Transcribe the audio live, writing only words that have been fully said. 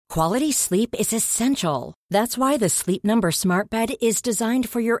Quality sleep is essential. That's why the Sleep Number Smart Bed is designed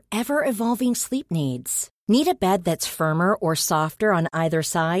for your ever-evolving sleep needs. Need a bed that's firmer or softer on either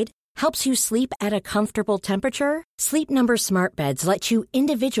side? Helps you sleep at a comfortable temperature? Sleep Number Smart Beds let you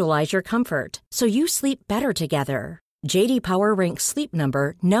individualize your comfort, so you sleep better together. J.D. Power ranks Sleep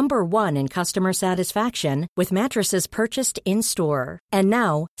Number number 1 in customer satisfaction with mattresses purchased in-store. And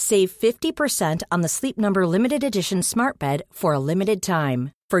now, save 50% on the Sleep Number Limited Edition Smart Bed for a limited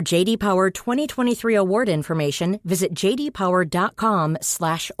time. For J.D. Power 2023 award information, visit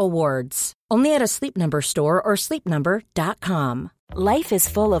jdpower.com/awards. Only at a Sleep Number store or sleepnumber.com. Life is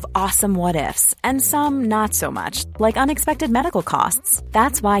full of awesome what-ifs, and some not so much, like unexpected medical costs.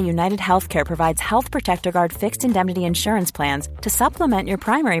 That's why United Healthcare provides Health Protector Guard fixed indemnity insurance plans to supplement your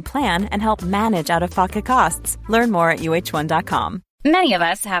primary plan and help manage out-of-pocket costs. Learn more at UH1.com. Many of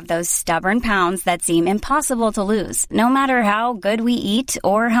us have those stubborn pounds that seem impossible to lose, no matter how good we eat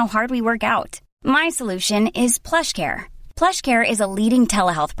or how hard we work out. My solution is PlushCare. PlushCare is a leading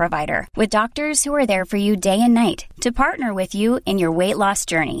telehealth provider with doctors who are there for you day and night to partner with you in your weight loss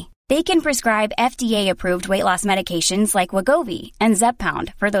journey. They can prescribe FDA-approved weight loss medications like Wegovy and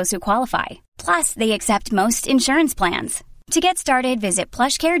Zepbound for those who qualify. Plus, they accept most insurance plans. To get started, visit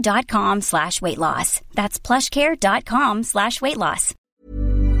plushcare.com/weightloss. That's plushcare.com/weightloss.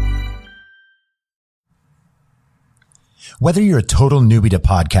 Whether you're a total newbie to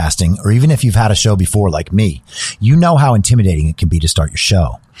podcasting or even if you've had a show before like me, you know how intimidating it can be to start your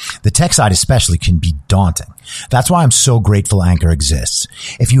show. The tech side especially can be daunting. That's why I'm so grateful Anchor exists.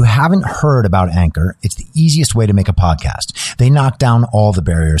 If you haven't heard about Anchor, it's the easiest way to make a podcast. They knock down all the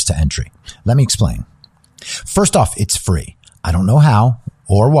barriers to entry. Let me explain. First off, it's free. I don't know how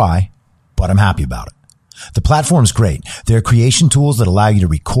or why, but I'm happy about it. The platform's great. There are creation tools that allow you to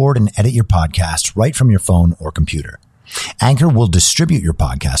record and edit your podcast right from your phone or computer. Anchor will distribute your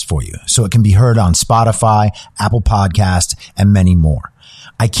podcast for you so it can be heard on Spotify, Apple Podcasts, and many more.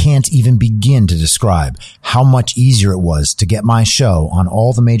 I can't even begin to describe how much easier it was to get my show on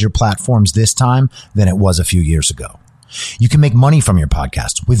all the major platforms this time than it was a few years ago. You can make money from your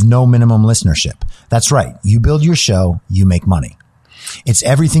podcast with no minimum listenership. That's right. You build your show, you make money. It's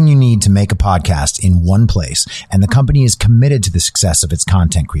everything you need to make a podcast in one place, and the company is committed to the success of its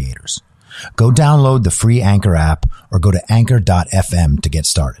content creators. Go download the free Anchor app or go to anchor.fm to get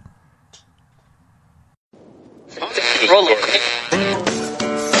started.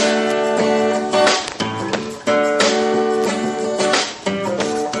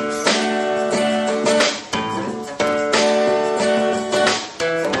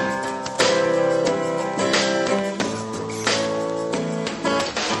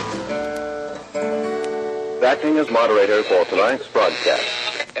 Acting as moderator for tonight's broadcast.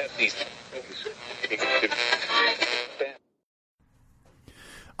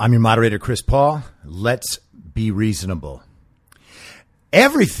 I'm your moderator, Chris Paul. Let's be reasonable.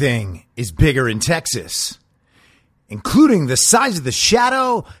 Everything is bigger in Texas, including the size of the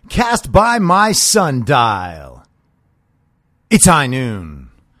shadow cast by my sundial. It's high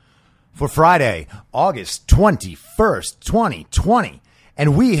noon for Friday, August 21st, 2020,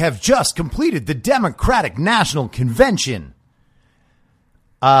 and we have just completed the Democratic National Convention.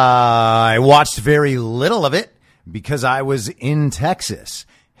 I watched very little of it because I was in Texas.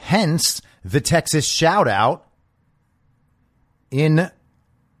 Hence the Texas shout out in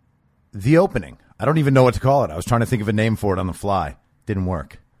the opening. I don't even know what to call it. I was trying to think of a name for it on the fly. Didn't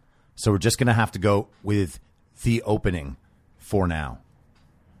work. So we're just going to have to go with the opening for now.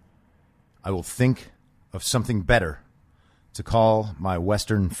 I will think of something better to call my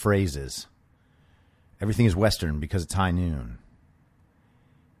Western phrases. Everything is Western because it's high noon.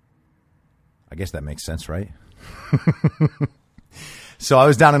 I guess that makes sense, right? So I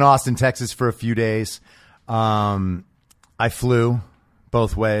was down in Austin, Texas for a few days. I flew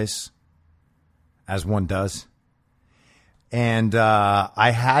both ways, as one does. And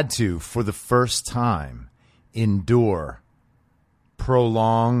I had to, for the first time, endure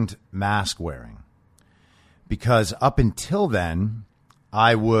prolonged mask wearing. Because up until then,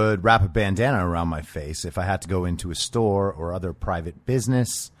 I would wrap a bandana around my face if I had to go into a store or other private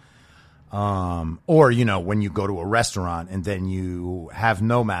business. Or, you know, when you go to a restaurant and then you have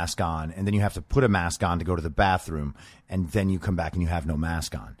no mask on and then you have to put a mask on to go to the bathroom and then you come back and you have no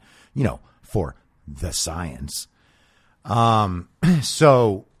mask on, you know, for the science.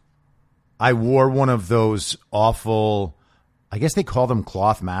 So I wore one of those awful, I guess they call them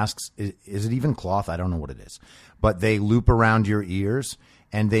cloth masks. Is it even cloth? I don't know what it is, but they loop around your ears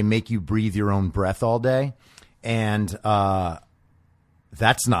and they make you breathe your own breath all day. And,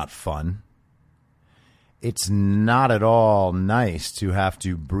 that's not fun. it's not at all nice to have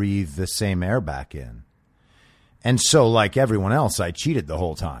to breathe the same air back in. And so, like everyone else, I cheated the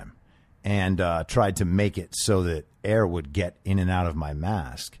whole time and tried to make it so that air would get in and out of my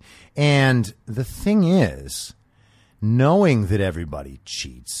mask. And the thing is, knowing that everybody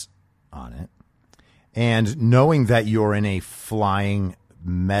cheats on it and knowing that you're in a flying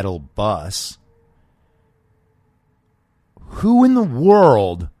metal bus, who in the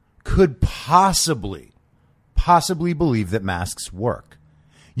world could possibly believe that masks work?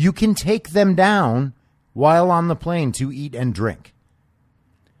 You can take them down while on the plane to eat and drink.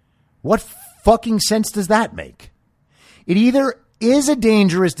 What fucking sense does that make? It either is a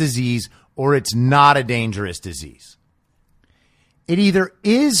dangerous disease or it's not a dangerous disease. It either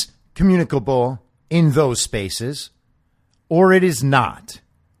is communicable in those spaces or it is not.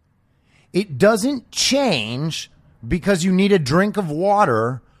 It doesn't change because you need a drink of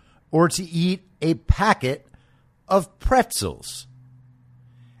water or to eat a packet of pretzels.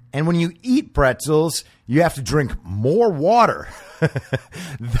 And when you eat pretzels, you have to drink more water,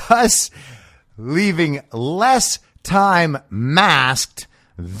 thus leaving less time masked,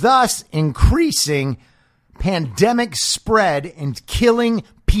 thus increasing pandemic spread and killing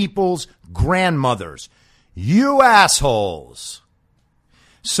people's grandmothers. You assholes.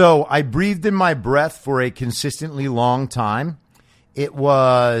 So I breathed in my breath for a consistently long time. It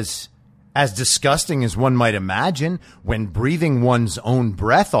was as disgusting as one might imagine when breathing one's own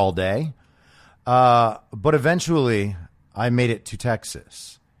breath all day. But eventually I made it to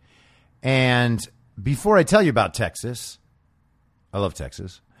Texas. And before I tell you about Texas, I love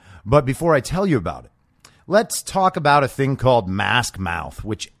Texas, but before I tell you about it, let's talk about a thing called mask mouth,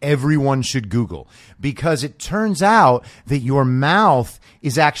 which everyone should Google, because it turns out that your mouth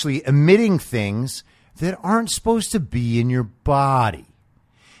is actually emitting things that aren't supposed to be in your body.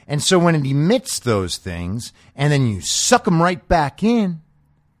 And so when it emits those things and then you suck them right back in,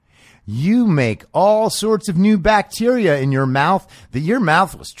 you make all sorts of new bacteria in your mouth that your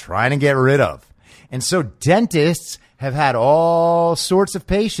mouth was trying to get rid of. And so dentists have had all sorts of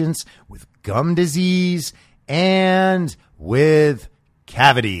patients with gum disease and with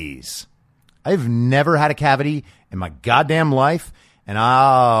cavities. I've never had a cavity in my goddamn life, and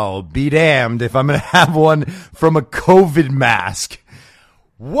I'll be damned if I'm going to have one from a COVID mask.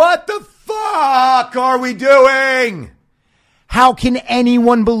 What the fuck are we doing? How can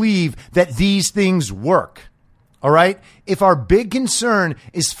anyone believe that these things work? All right? If our big concern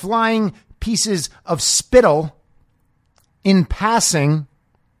is flying pieces of spittle in passing,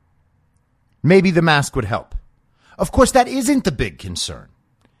 maybe the mask would help. Of course, that isn't the big concern.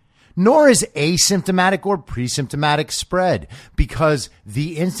 Nor is asymptomatic or pre-symptomatic spread, because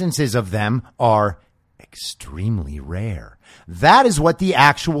the instances of them are extremely rare. That is what the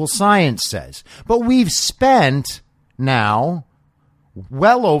actual science says. But we've spent now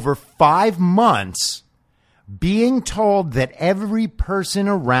well over 5 months being told that every person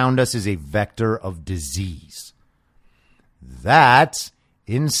around us is a vector of disease. That's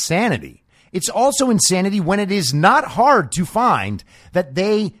insanity. It's also insanity when it is not hard to find that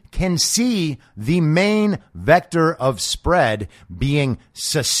they can see the main vector of spread being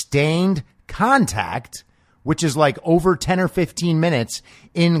sustained contact, which is like over 10 or 15 minutes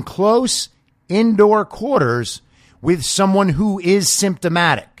in close indoor quarters with someone who is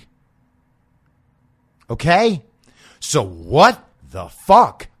symptomatic. Okay? So what the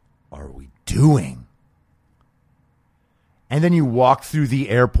fuck are we doing? And then you walk through the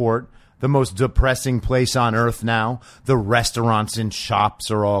airport, the most depressing place on earth now. The restaurants and shops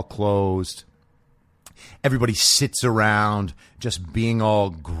are all closed. Everybody sits around just being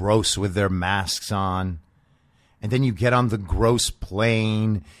all gross with their masks on. And then you get on the gross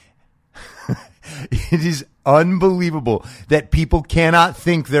plane. It is unbelievable that people cannot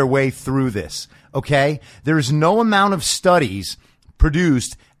think their way through this. Okay? There is no amount of studies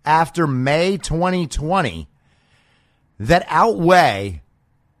produced after May 2020 that outweigh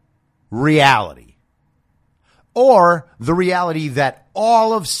reality, or the reality that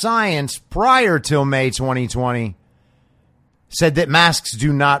all of science prior till May 2020 said that masks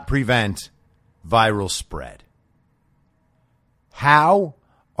do not prevent viral spread. How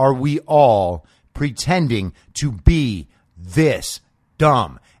are we all pretending to be this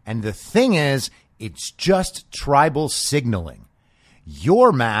dumb? And the thing is, it's just tribal signaling.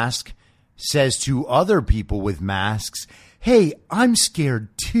 Your mask says to other people with masks, hey, I'm scared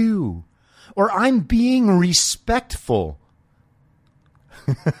too, or I'm being respectful.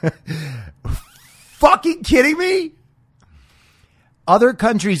 Fucking kidding me? Other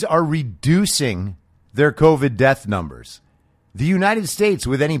countries are reducing their COVID death numbers. The United States,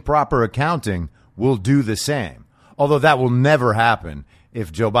 with any proper accounting, will do the same. Although that will never happen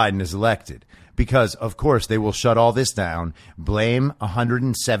if Joe Biden is elected. Because, of course, they will shut all this down, blame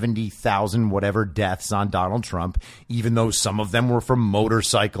 170,000 whatever deaths on Donald Trump, even though some of them were from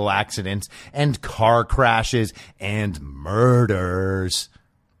motorcycle accidents and car crashes and murders.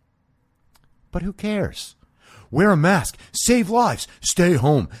 But who cares? Wear a mask. Save lives. Stay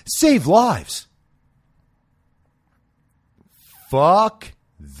home. Save lives. Fuck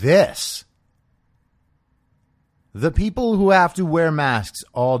this. The people who have to wear masks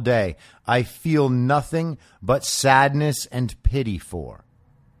all day, I feel nothing but sadness and pity for.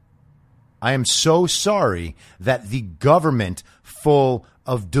 I am so sorry that the government, full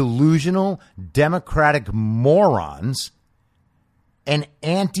of delusional Democratic morons and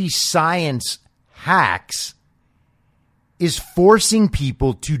anti-science hacks, is forcing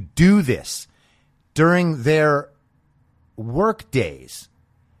people to do this during their work days.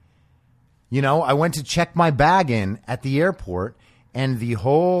 You know, I went to check my bag in at the airport, and the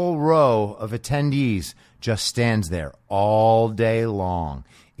whole row of attendees just stands there all day long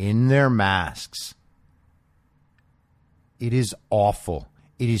in their masks. It is awful.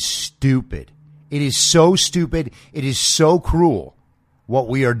 It is stupid. It is so stupid. It is so cruel what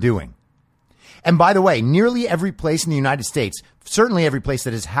we are doing. And by the way, nearly every place in the United States, certainly every place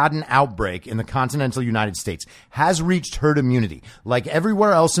that has had an outbreak in the continental United States, has reached herd immunity. Like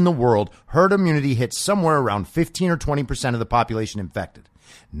everywhere else in the world, herd immunity hits somewhere around 15 or 20% of the population infected.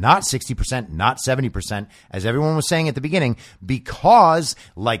 Not 60%, not 70%, as everyone was saying at the beginning, because,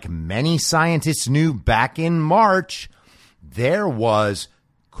 like many scientists knew back in March, there was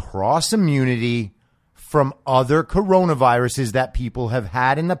cross immunity from other coronaviruses that people have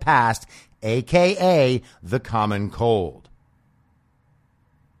had in the past, AKA the common cold.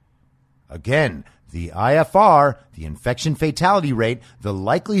 Again, the IFR, the infection fatality rate, the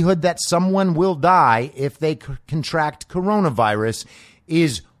likelihood that someone will die if they contract coronavirus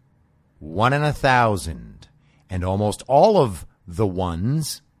is 1 in 1,000. And almost all of the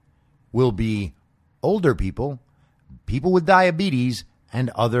ones will be older people, people with diabetes,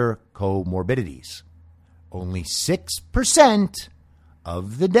 and other comorbidities. Only 6%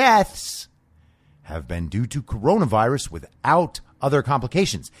 of the deaths have been due to coronavirus without other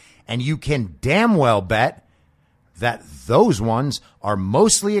complications. And you can damn well bet that those ones are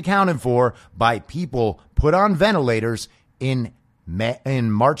mostly accounted for by people put on ventilators in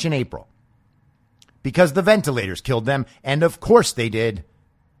March and April. Because the ventilators killed them, and of course they did.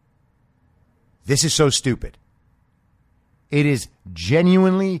 This is so stupid. It is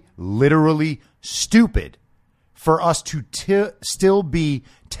genuinely, literally stupid for us to still be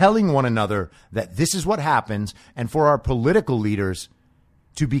telling one another that this is what happens, and for our political leaders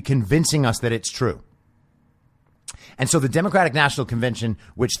to be convincing us that it's true. And so the Democratic National Convention,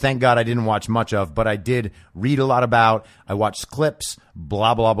 which thank God I didn't watch much of, but I did read a lot about, I watched clips,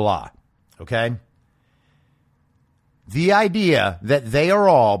 blah, blah, blah. Okay? The idea that they are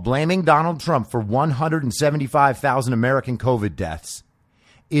all blaming Donald Trump for 175,000 American COVID deaths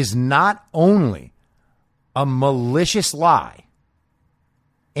is not only a malicious lie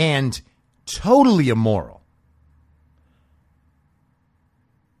and totally immoral.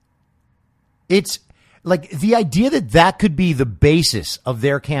 It's like the idea that that could be the basis of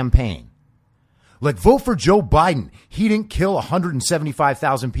their campaign. Like, vote for Joe Biden. He didn't kill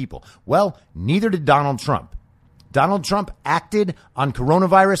 175,000 people. Well, neither did Donald Trump. Donald Trump acted on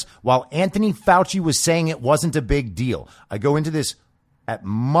coronavirus while Anthony Fauci was saying it wasn't a big deal. I go into this at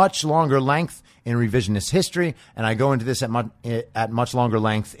much longer length in revisionist history, and I go into this at much longer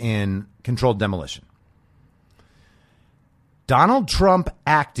length in controlled demolition. Donald Trump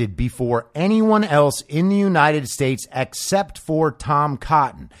acted before anyone else in the United States except for Tom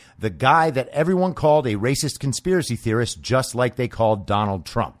Cotton, the guy that everyone called a racist conspiracy theorist, just like they called Donald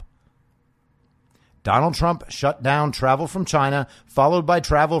Trump. Donald Trump shut down travel from China, followed by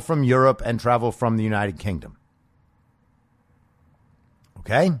travel from Europe and travel from the United Kingdom.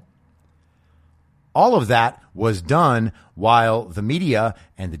 Okay? All of that was done while the media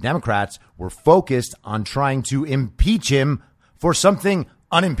and the Democrats were focused on trying to impeach him for something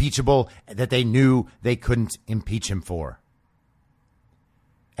unimpeachable that they knew they couldn't impeach him for.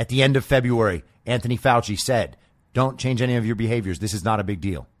 At the end of February, Anthony Fauci said, "Don't change any of your behaviors. This is not a big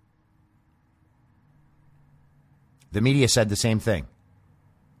deal." The media said the same thing.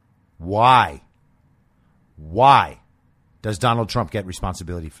 Why? Why does Donald Trump get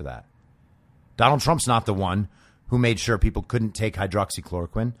responsibility for that? Donald Trump's not the one who made sure people couldn't take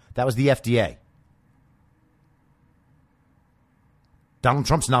hydroxychloroquine. That was the FDA. Donald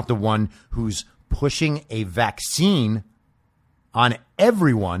Trump's not the one who's pushing a vaccine on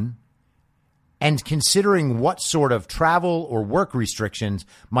everyone and considering what sort of travel or work restrictions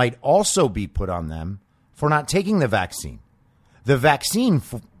might also be put on them for not taking the vaccine. The vaccine,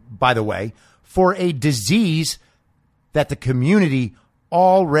 by the way, for a disease that the community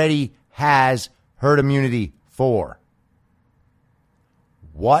already has herd immunity for.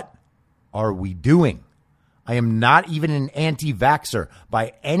 What are we doing? I am not even an anti-vaxxer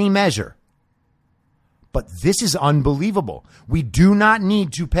by any measure. But this is unbelievable. We do not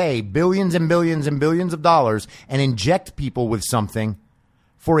need to pay billions and billions and billions of dollars and inject people with something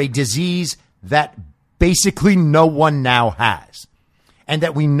for a disease that basically no one now has and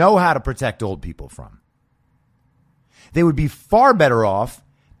that we know how to protect old people from. They would be far better off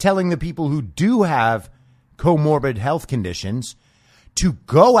telling the people who do have comorbid health conditions to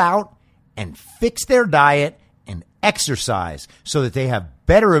go out and fix their diet and exercise so that they have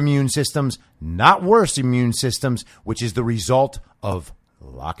better immune systems, not worse immune systems, which is the result of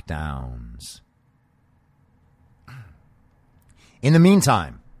lockdowns. In the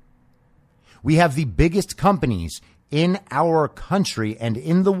meantime, we have the biggest companies in our country and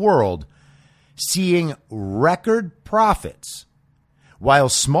in the world seeing record profits, while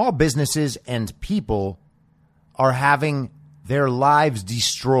small businesses and people are having their lives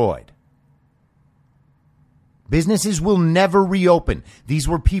destroyed. Businesses will never reopen. These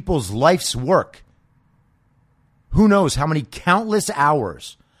were people's life's work. Who knows how many countless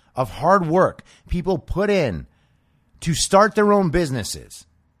hours of hard work people put in to start their own businesses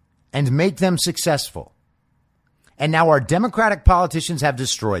and make them successful. And now our Democratic politicians have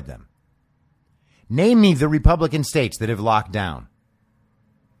destroyed them. Name me the Republican states that have locked down.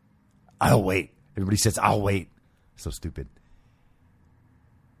 I'll wait. Everybody says, I'll wait. So stupid.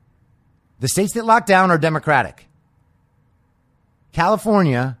 The states that lock down are Democratic.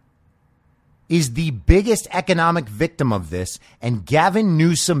 California is the biggest economic victim of this, and Gavin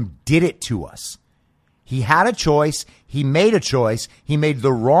Newsom did it to us. He had a choice. He made a choice. He made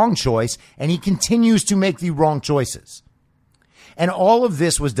the wrong choice, and he continues to make the wrong choices. And all of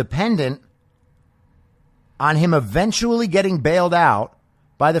this was dependent on him eventually getting bailed out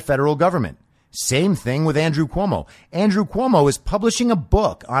by the federal government. Same thing with Andrew Cuomo. Andrew Cuomo is publishing a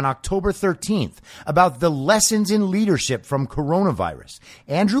book on October 13th about the lessons in leadership from coronavirus.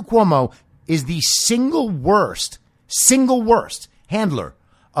 Andrew Cuomo is the single worst handler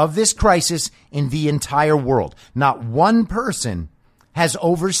of this crisis in the entire world. Not one person has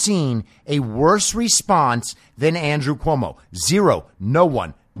overseen a worse response than Andrew Cuomo. Zero. No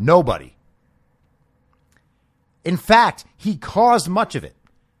one. Nobody. In fact, he caused much of it.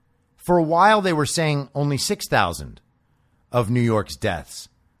 For a while, they were saying only 6,000 of New York's deaths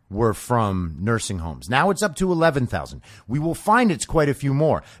were from nursing homes. Now it's up to 11,000. We will find it's quite a few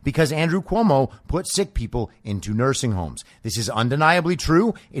more because Andrew Cuomo put sick people into nursing homes. This is undeniably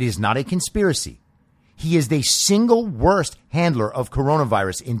true. It is not a conspiracy. He is the single worst handler of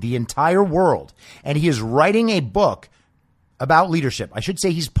coronavirus in the entire world. And he is writing a book about leadership. I should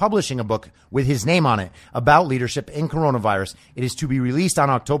say he's publishing a book with his name on it about leadership in coronavirus. It is to be released on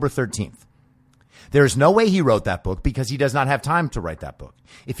October 13th. There is no way he wrote that book because he does not have time to write that book.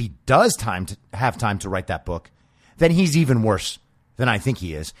 If he does have time to write that book, then he's even worse than I think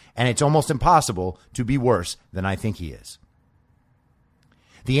he is. And it's almost impossible to be worse than I think he is.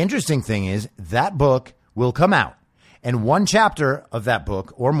 The interesting thing is that book will come out, and one chapter of that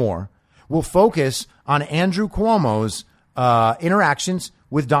book or more will focus on Andrew Cuomo's interactions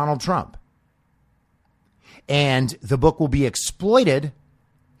with Donald Trump. And the book will be exploited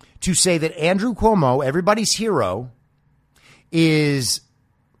to say that Andrew Cuomo, everybody's hero, is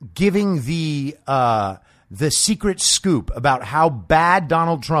giving the secret scoop about how bad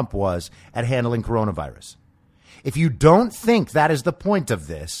Donald Trump was at handling coronavirus. If you don't think that is the point of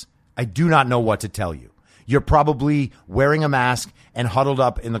this, I do not know what to tell you. You're probably wearing a mask and huddled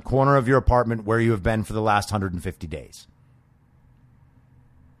up in the corner of your apartment where you have been for the last 150 days.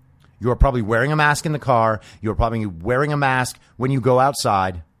 You are probably wearing a mask in the car. You're probably wearing a mask when you go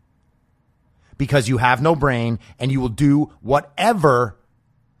outside because you have no brain and you will do whatever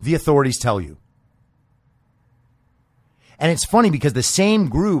the authorities tell you. And it's funny because the same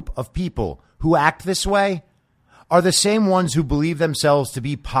group of people who act this way are the same ones who believe themselves to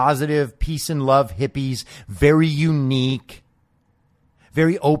be positive, peace and love hippies, very unique,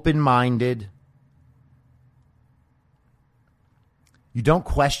 very open-minded. You don't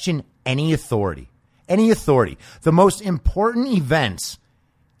question any authority. Any authority. The most important events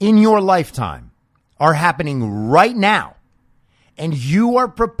in your lifetime are happening right now. And you are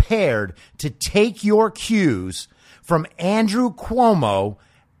prepared to take your cues from Andrew Cuomo,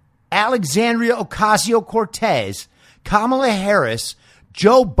 Alexandria Ocasio-Cortez, Kamala Harris,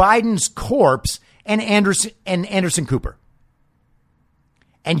 Joe Biden's corpse and Anderson Cooper.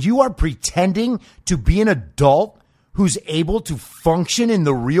 And you are pretending to be an adult who's able to function in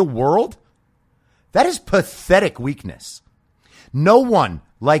the real world? That is pathetic weakness. No one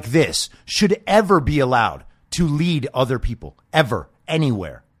like this should ever be allowed to lead other people, ever,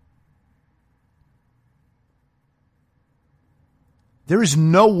 anywhere. There is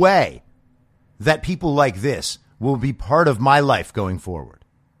no way that people like this will be part of my life going forward.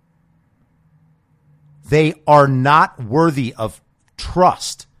 They are not worthy of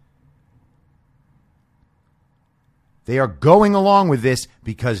trust. They are going along with this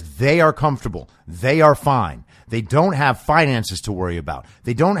because they are comfortable. They are fine. They don't have finances to worry about.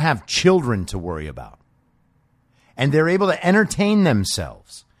 They don't have children to worry about. And they're able to entertain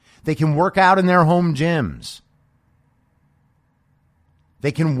themselves. They can work out in their home gyms.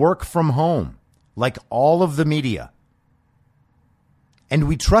 They can work from home like all of the media. And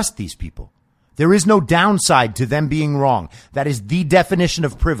we trust these people. There is no downside to them being wrong. That is the definition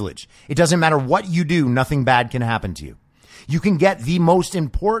of privilege. It doesn't matter what you do, nothing bad can happen to you. You can get the most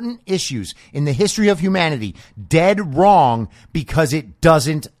important issues in the history of humanity dead wrong because it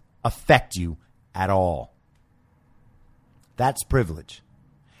doesn't affect you at all. That's privilege.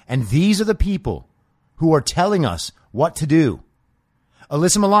 And these are the people who are telling us what to do.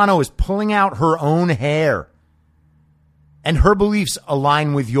 Alyssa Milano is pulling out her own hair, and her beliefs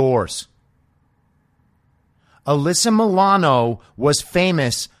align with yours. Alyssa Milano was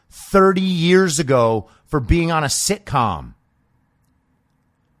famous 30 years ago for being on a sitcom.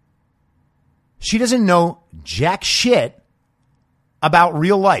 She doesn't know jack shit about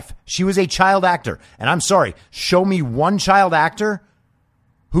real life. She was a child actor. And I'm sorry, show me one child actor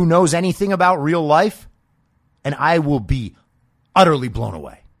who knows anything about real life, and I will be utterly blown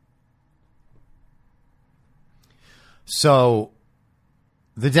away. So,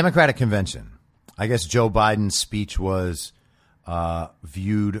 the Democratic Convention. I guess Joe Biden's speech was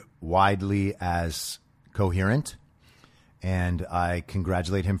viewed widely as coherent, and I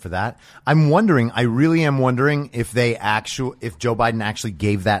congratulate him for that. I really am wondering if if Joe Biden actually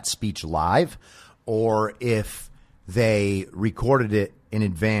gave that speech live, or if they recorded it in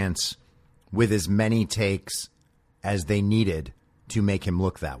advance with as many takes as they needed to make him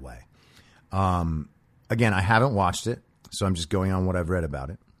look that way. Again, I haven't watched it, so I'm just going on what I've read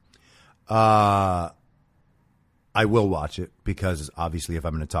about it. I will watch it because obviously if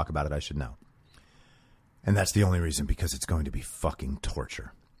I'm going to talk about it, I should know. And that's the only reason, because it's going to be fucking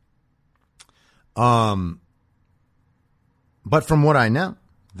torture. But from what I know,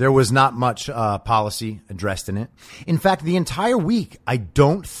 there was not much policy addressed in it. In fact, the entire week, I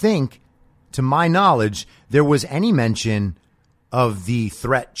don't think, to my knowledge, there was any mention of the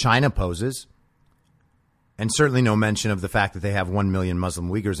threat China poses. And certainly no mention of the fact that they have 1 million Muslim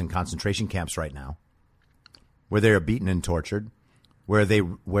Uyghurs in concentration camps right now, where they are beaten and tortured, where they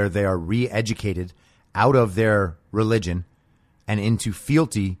are re-educated out of their religion and into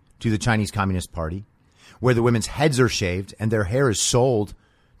fealty to the Chinese Communist Party, where the women's heads are shaved and their hair is sold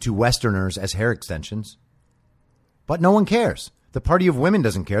to Westerners as hair extensions. But no one cares. The Party of Women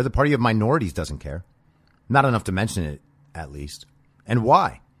doesn't care. The Party of Minorities doesn't care. Not enough to mention it, at least. And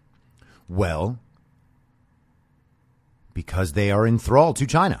why? Well, because they are enthralled to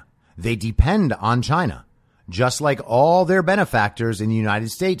China. They depend on China, just like all their benefactors in the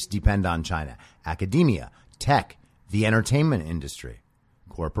United States depend on China. Academia, tech, the entertainment industry,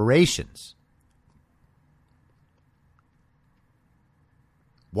 corporations.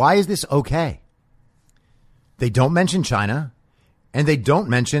 Why is this okay? They don't mention China, and they don't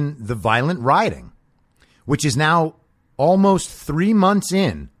mention the violent rioting, which is now almost 3 months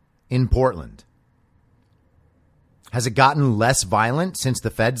in Portland. Has it gotten less violent since the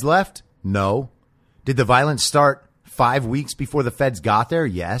feds left? No. Did the violence start 5 weeks before the feds got there?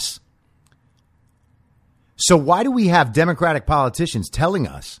 Yes. So why do we have Democratic politicians telling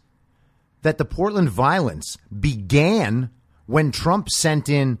us that the Portland violence began when Trump sent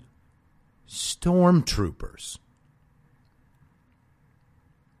in stormtroopers?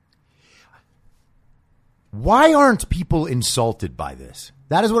 Why aren't people insulted by this?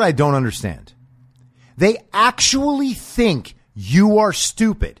 That is what I don't understand. They actually think you are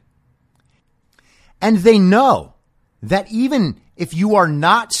stupid. And they know that even if you are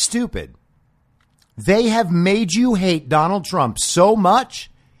not stupid, they have made you hate Donald Trump so much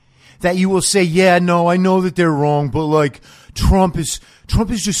that you will say, yeah, no, I know that they're wrong, but like Trump is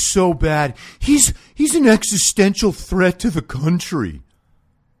just so bad. He's an existential threat to the country.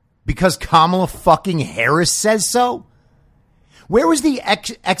 Because Kamala fucking Harris says so? Where was the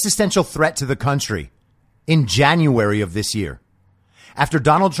existential threat to the country in January of this year? After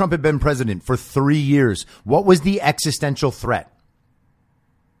Donald Trump had been president for 3 years, what was the existential threat?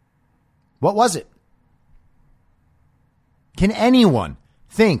 What was it? Can anyone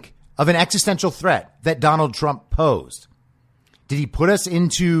think of an existential threat that Donald Trump posed? Did he put us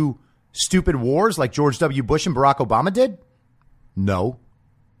into stupid wars like George W. Bush and Barack Obama did? No.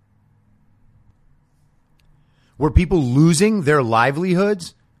 Were people losing their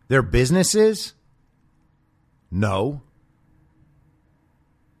livelihoods, their businesses? No.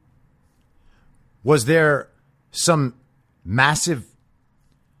 Was there some massive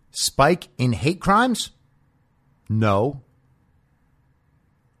spike in hate crimes? No.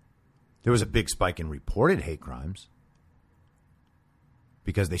 There was a big spike in reported hate crimes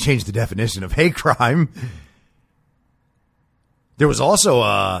because they changed the definition of hate crime. There was also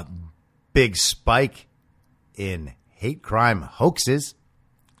a big spike in hate crime hoaxes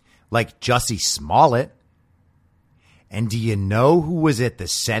like Jussie Smollett. And do you know who was at the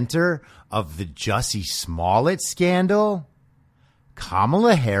center of the Jussie Smollett scandal?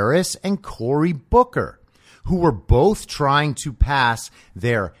 Kamala Harris and Cory Booker, who were both trying to pass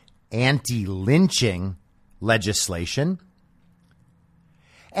their anti-lynching legislation.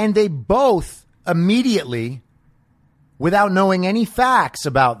 And they both immediately, without knowing any facts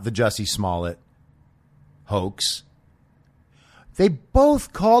about the Jussie Smollett hoax, they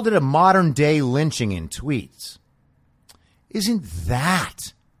both called it a modern day lynching in tweets. Isn't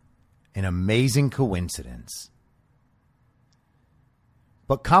that an amazing coincidence?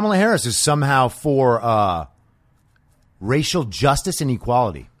 But Kamala Harris is somehow for racial justice and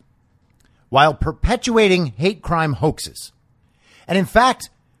equality while perpetuating hate crime hoaxes. And in fact,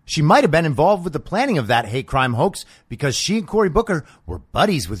 she might have been involved with the planning of that hate crime hoax because she and Cory Booker were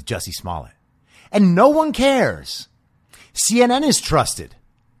buddies with Jussie Smollett. And no one cares. CNN is trusted.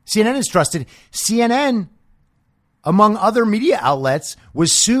 CNN, among other media outlets,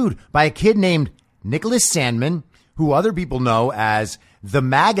 was sued by a kid named Nicholas Sandmann, who other people know as the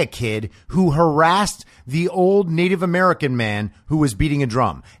MAGA kid who harassed the old Native American man who was beating a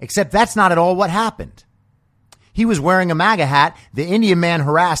drum. Except that's not at all what happened. He was wearing a MAGA hat. The Indian man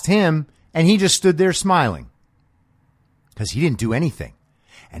harassed him, and he just stood there smiling because he didn't do anything.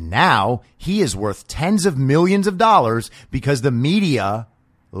 And now he is worth tens of millions of dollars because the media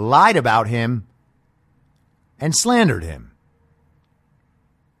lied about him and slandered him.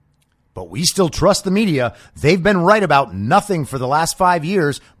 But we still trust the media. They've been right about nothing for the last 5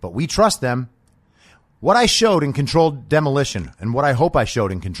 years, but we trust them. What I showed in Controlled Demolition, and what I hope I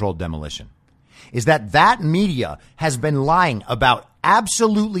showed in Controlled Demolition, is that media has been lying about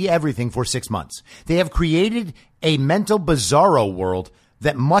absolutely everything for 6 months. They have created a mental bizarro world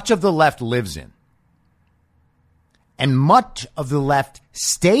that much of the left lives in. And much of the left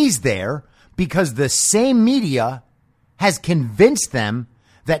stays there because the same media has convinced them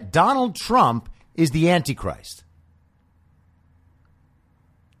that Donald Trump is the Antichrist.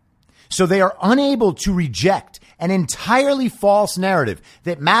 So they are unable to reject an entirely false narrative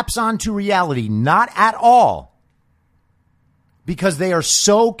that maps onto reality, not at all, because they are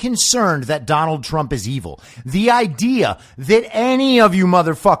so concerned that Donald Trump is evil. The idea that any of you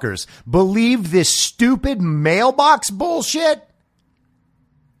motherfuckers believe this stupid mailbox bullshit,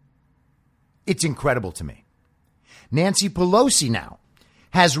 it's incredible to me. Nancy Pelosi now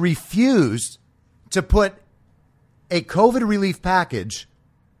has refused to put a COVID relief package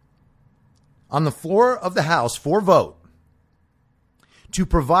on the floor of the House for vote to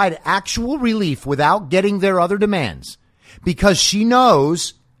provide actual relief without getting their other demands, because she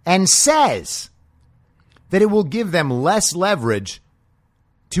knows and says that it will give them less leverage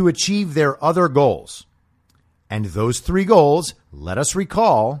to achieve their other goals. And those 3 goals, let us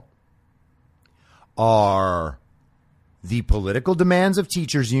recall, are the political demands of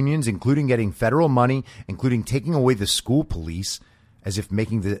teachers' unions, including getting federal money, including taking away the school police, as if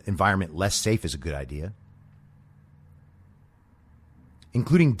making the environment less safe is a good idea,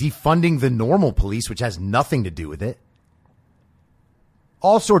 including defunding the normal police, which has nothing to do with it.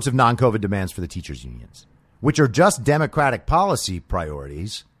 All sorts of non-COVID demands for the teachers' unions, which are just Democratic policy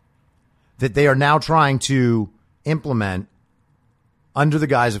priorities that they are now trying to implement under the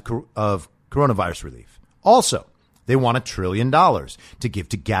guise of coronavirus relief. Also, they want $1 trillion to give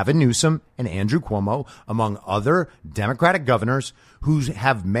to Gavin Newsom and Andrew Cuomo, among other Democratic governors who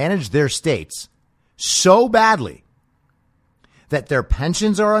have managed their states so badly that their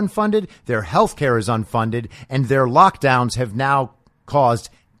pensions are unfunded, their health care is unfunded, and their lockdowns have now caused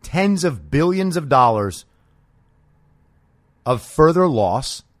tens of billions of dollars of further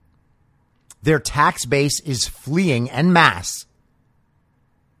loss. Their tax base is fleeing en masse.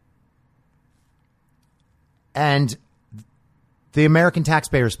 And The American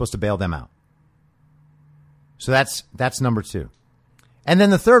taxpayer is supposed to bail them out. So that's number 2. And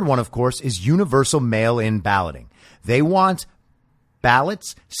then the third one, of course, is universal mail-in balloting. They want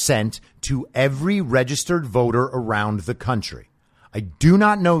ballots sent to every registered voter around the country. I do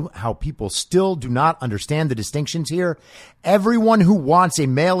not know how people still do not understand the distinctions here. Everyone who wants a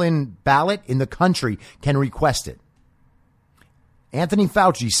mail-in ballot in the country can request it. Anthony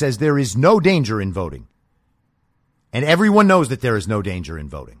Fauci says there is no danger in voting. And everyone knows that there is no danger in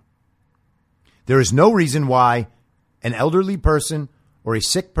voting. There is no reason why an elderly person or a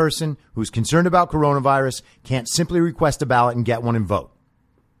sick person who's concerned about coronavirus can't simply request a ballot and get one and vote.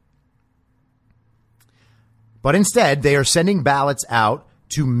 But instead, they are sending ballots out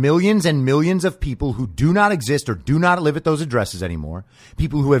to millions and millions of people who do not exist or do not live at those addresses anymore.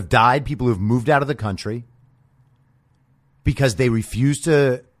 People who have died, people who have moved out of the country because they refuse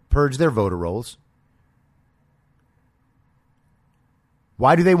to purge their voter rolls.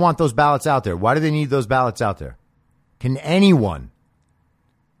 Why do they want those ballots out there? Why do they need those ballots out there? Can anyone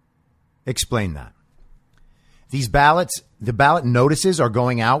explain that? These ballots, the ballot notices are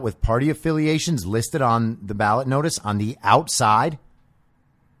going out with party affiliations listed on the ballot notice on the outside.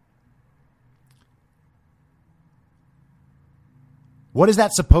 What is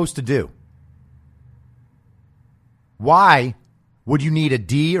that supposed to do? Why would you need a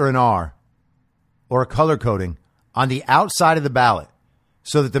D or an R or a color coding on the outside of the ballot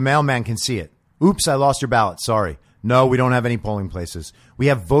so that the mailman can see it? Oops, I lost your ballot. Sorry. No, we don't have any polling places. We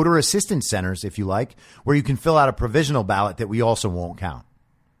have voter assistance centers, if you like, where you can fill out a provisional ballot that we also won't count.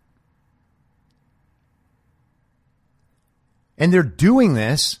 And they're doing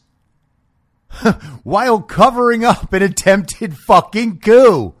this while covering up an attempted fucking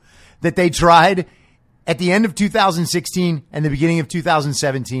coup that they tried at the end of 2016 and the beginning of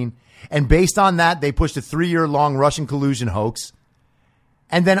 2017. And based on that, they pushed a 3-year-long Russian collusion hoax.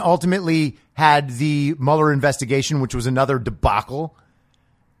 And then ultimately had the Mueller investigation, which was another debacle.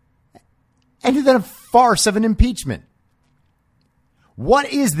 And then a farce of an impeachment.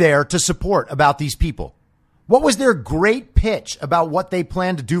 What is there to support about these people? What was their great pitch about what they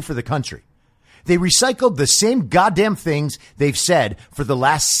plan to do for the country? They recycled the same goddamn things they've said for the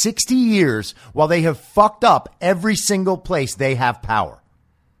last 60 years while they have fucked up every single place they have power.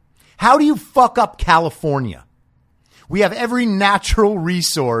 How do you fuck up California? We have every natural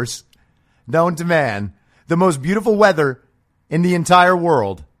resource known to man, the most beautiful weather in the entire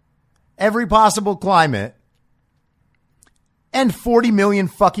world, every possible climate, and 40 million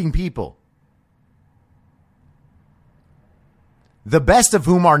fucking people. The best of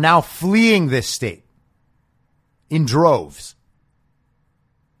whom are now fleeing this state in droves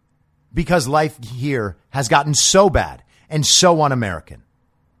because life here has gotten so bad and so un-American.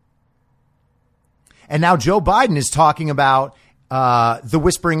 And now Joe Biden is talking about the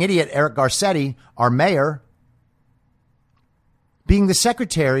whispering idiot, Eric Garcetti, our mayor, being the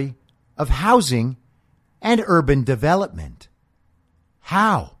Secretary of Housing and Urban Development.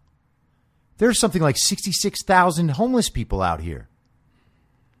 How? There's something like 66,000 homeless people out here.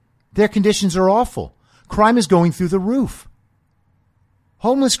 Their conditions are awful. Crime is going through the roof.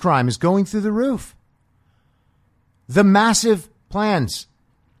 Homeless crime is going through the roof. The massive plans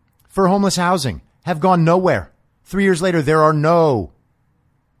for homeless housing have gone nowhere. 3 years later, there are no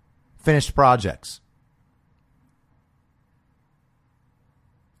finished projects.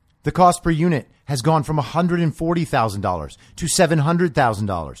 The cost per unit has gone from $140,000 to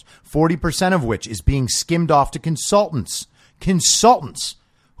 $700,000, 40% of which is being skimmed off to consultants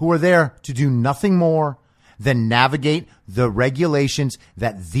who are there to do nothing more than navigate the regulations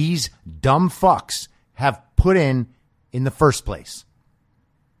that these dumb fucks have put in the first place.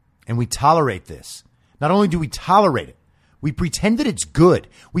 And we tolerate this. Not only do we tolerate it, we pretend that it's good.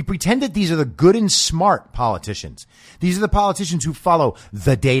 We pretend that these are the good and smart politicians. These are the politicians who follow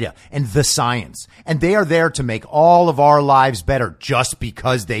the data and the science. And they are there to make all of our lives better just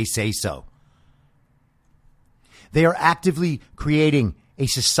because they say so. They are actively creating a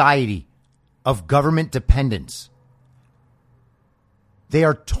society of government dependence. They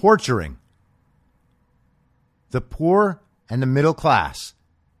are torturing the poor and the middle class.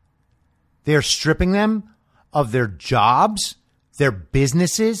 They are stripping them of their jobs, their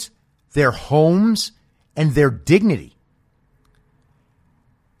businesses, their homes, and their dignity.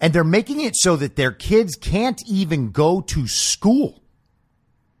 And they're making it so that their kids can't even go to school.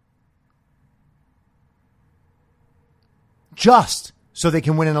 Just so they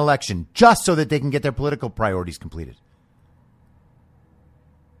can win an election. Just so that they can get their political priorities completed.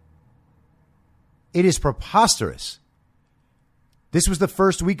 It is preposterous. This was the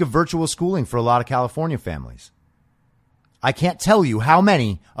first week of virtual schooling for a lot of California families. I can't tell you how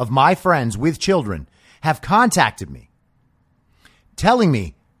many of my friends with children have contacted me telling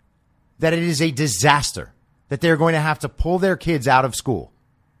me that it is a disaster, that they're going to have to pull their kids out of school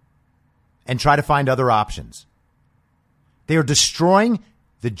and try to find other options. They are destroying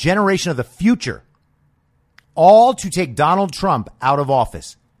the generation of the future, all to take Donald Trump out of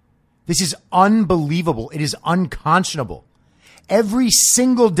office. This is unbelievable. It is unconscionable. Every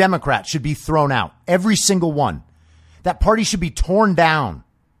single Democrat should be thrown out. Every single one. That party should be torn down.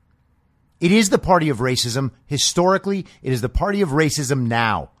 It is the party of racism. Historically, it is the party of racism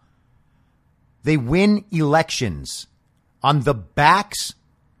now. They win elections on the backs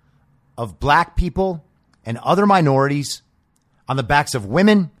of black people and other minorities, on the backs of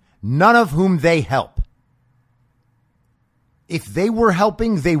women, none of whom they help. If they were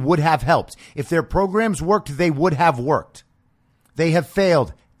helping, they would have helped. If their programs worked, they would have worked. They have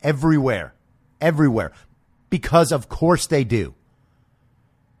failed everywhere, because of course they do.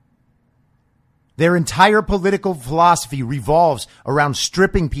 Their entire political philosophy revolves around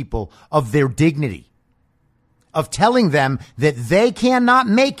stripping people of their dignity, of telling them that they cannot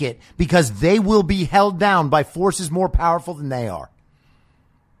make it because they will be held down by forces more powerful than they are.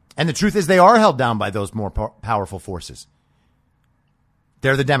 And the truth is they are held down by those more powerful forces.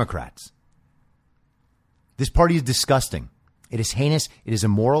 They're the Democrats. This party is disgusting. It is heinous. It is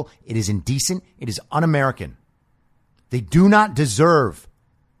immoral. It is indecent. It is un-American. They do not deserve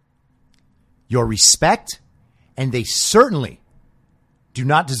your respect, and they certainly do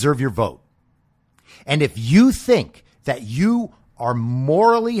not deserve your vote. And if you think that you are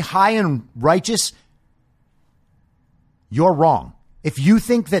morally high and righteous, you're wrong. If you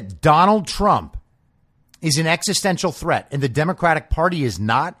think that Donald Trump is an existential threat and the Democratic Party is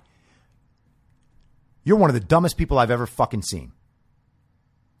not, you're one of the dumbest people I've ever fucking seen.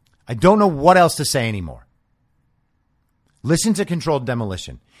 I don't know what else to say anymore. Listen to Controlled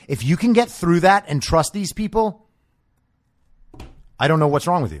Demolition. If you can get through that and trust these people, I don't know what's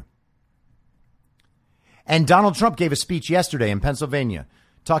wrong with you. And Donald Trump gave a speech yesterday in Pennsylvania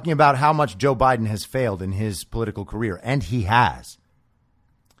talking about how much Joe Biden has failed in his political career, and he has.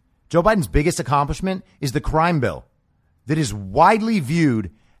 Joe Biden's biggest accomplishment is the crime bill that is widely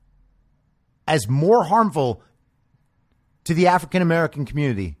viewed as more harmful to the African American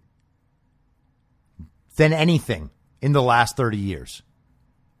community than anything in the last 30 years.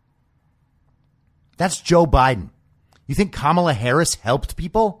 That's Joe Biden. You think Kamala Harris helped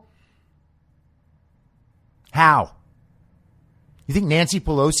people? How? You think Nancy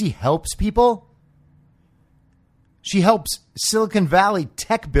Pelosi helps people? She helps Silicon Valley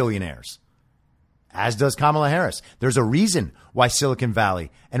tech billionaires, as does Kamala Harris. There's a reason why Silicon Valley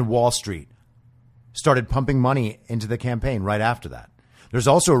and Wall Street started pumping money into the campaign right after that. There's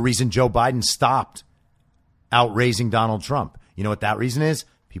also a reason Joe Biden stopped outraising Donald Trump. You know what that reason is?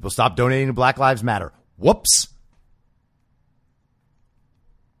 People stopped donating to Black Lives Matter. Whoops.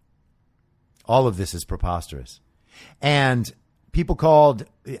 All of this is preposterous. And people called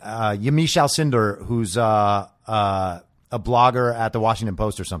Yamiche Alcindor, who's a blogger at the Washington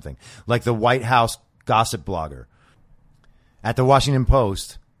Post or something, like the White House gossip blogger at the Washington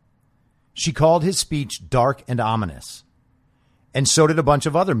Post. She called his speech dark and ominous. And so did a bunch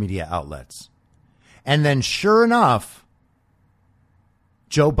of other media outlets. And then sure enough,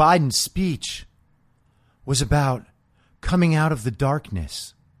 Joe Biden's speech was about coming out of the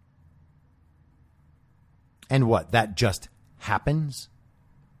darkness. And what? That just happens?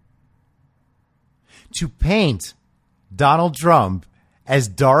 To paint Donald Trump as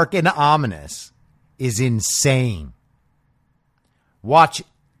dark and ominous is insane. Watch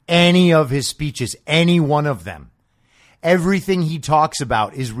any of his speeches, any one of them. Everything he talks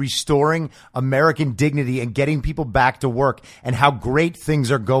about is restoring American dignity and getting people back to work and how great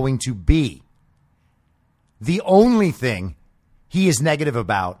things are going to be. The only thing he is negative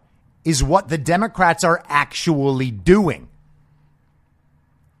about is what the Democrats are actually doing.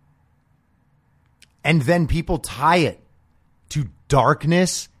 And then people tie it to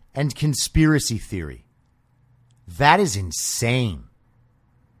darkness and conspiracy theory. That is insane.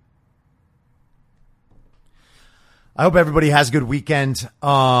 I hope everybody has a good weekend.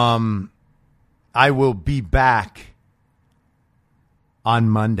 I will be back on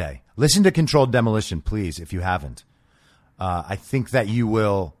Monday. Listen to Controlled Demolition, please, if you haven't. I think that you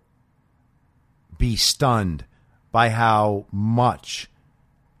will be stunned by how much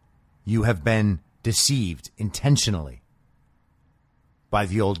you have been deceived intentionally by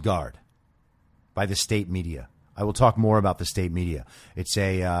the old guard, by the state media. I will talk more about the state media. It's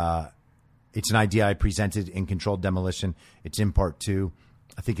an idea I presented in Controlled Demolition. It's in part 2.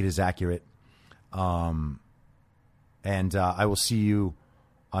 I think it is accurate. And I will see you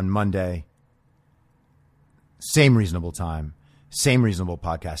on Monday. Same reasonable time. Same reasonable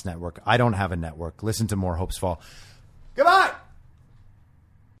podcast network. I don't have a network. Listen to More Hopes Fall. Goodbye!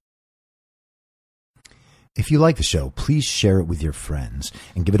 If you like the show, please share it with your friends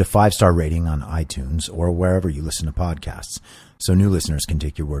and give it a 5-star rating on iTunes or wherever you listen to podcasts so new listeners can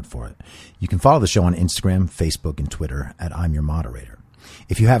take your word for it. You can follow the show on Instagram, Facebook, and Twitter at I'm Your Moderator.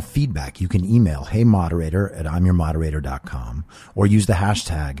 If you have feedback, you can email heymoderator@imyourmoderator.com or use the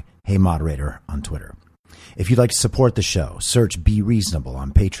hashtag HeyModerator on Twitter. If you'd like to support the show, search Be Reasonable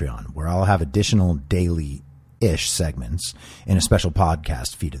on Patreon, where I'll have additional daily-ish segments in a special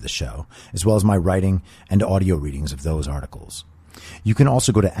podcast feed of the show, as well as my writing and audio readings of those articles. You can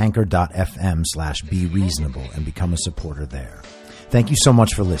also go to anchor.fm/BeReasonable and become a supporter there. Thank you so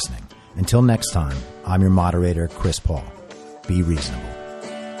much for listening. Until next time, I'm your moderator, Chris Paul. Be reasonable.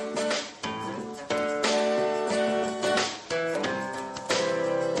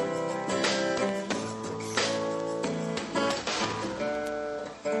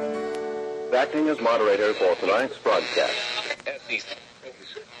 Acting as moderator for tonight's broadcast.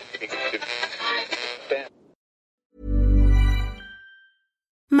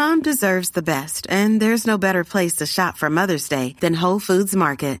 Mom deserves the best, and there's no better place to shop for Mother's Day than Whole Foods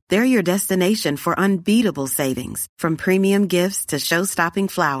Market. They're your destination for unbeatable savings, from premium gifts to show-stopping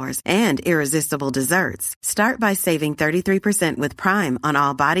flowers and irresistible desserts. Start by saving 33% with Prime on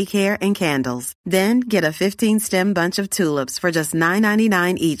all body care and candles. Then get a 15-stem bunch of tulips for just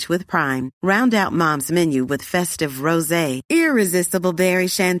 $9.99 each with Prime. Round out Mom's menu with festive rosé, irresistible berry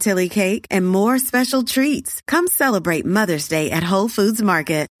chantilly cake, and more special treats. Come celebrate Mother's Day at Whole Foods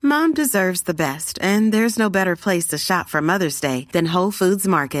Market. Mom deserves the best, and there's no better place to shop for Mother's Day than Whole Foods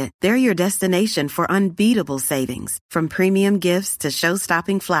Market. They're your destination for unbeatable savings, from premium gifts to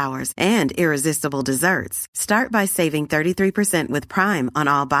show-stopping flowers and irresistible desserts. Start by saving 33% with Prime on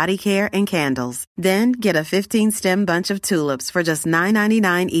all body care and candles. Then get a 15-stem bunch of tulips for just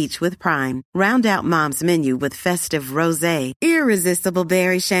 $9.99 each with Prime. Round out Mom's menu with festive rosé, irresistible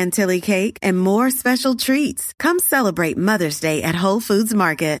berry chantilly cake, and more special treats. Come celebrate Mother's Day at Whole Foods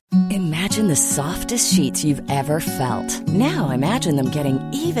Market. Imagine the softest sheets you've ever felt. Now imagine them getting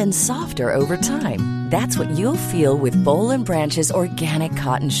even softer over time. That's what you'll feel with Boll & Branch's organic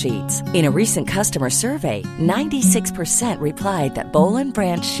cotton sheets. In a recent customer survey, 96% replied that Boll &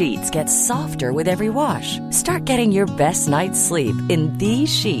 Branch sheets get softer with every wash. Start getting your best night's sleep in these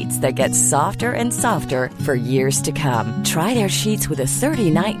sheets that get softer and softer for years to come. Try their sheets with a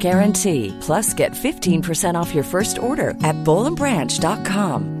 30-night guarantee. Plus, get 15% off your first order at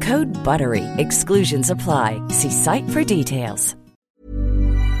bollandbranch.com. Code BUTTERY. Exclusions apply. See site for details.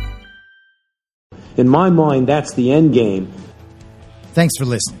 In my mind, that's the end game. Thanks for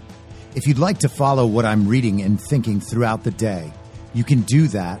listening. If you'd like to follow what I'm reading and thinking throughout the day, you can do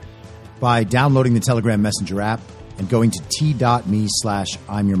that by downloading the Telegram Messenger app and going to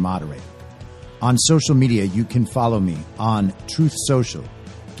t.me/I'm your moderator. On social media, you can follow me on Truth Social,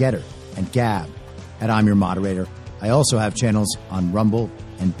 Getter, and Gab at I'm your moderator. I also have channels on Rumble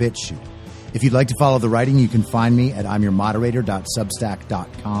and BitChute. If you'd like to follow the writing, you can find me at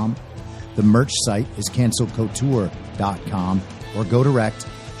imyourmoderator.substack.com. The merch site is cancelcouture.com or go direct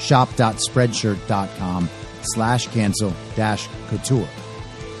shop.spreadshirt.com/cancel-couture.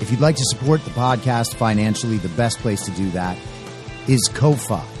 If you'd like to support the podcast financially, the best place to do that is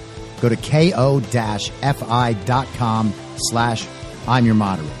Ko-Fi. Go to ko-fi.com/I'm your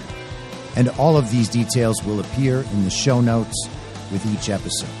moderator. And all of these details will appear in the show notes with each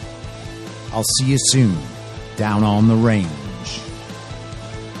episode. I'll see you soon down on the range.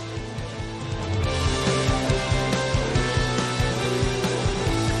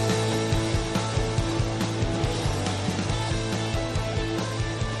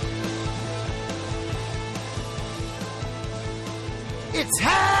 It's